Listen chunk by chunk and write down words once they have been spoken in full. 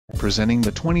presenting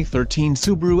the 2013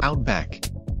 Subaru Outback.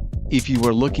 If you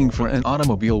are looking for an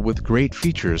automobile with great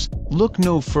features, look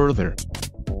no further.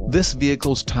 This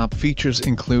vehicle's top features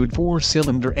include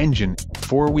 4-cylinder engine,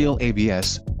 4-wheel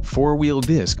ABS, 4-wheel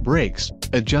disc brakes,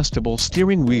 adjustable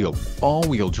steering wheel,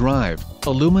 all-wheel drive,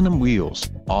 aluminum wheels,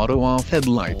 auto-off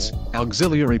headlights,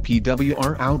 auxiliary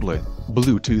PWR outlet,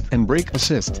 Bluetooth and brake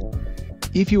assist.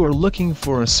 If you are looking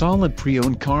for a solid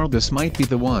pre-owned car, this might be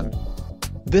the one.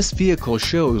 This vehicle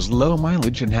shows low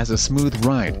mileage and has a smooth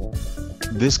ride.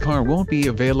 This car won't be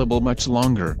available much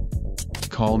longer.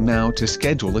 Call now to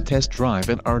schedule a test drive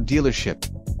at our dealership.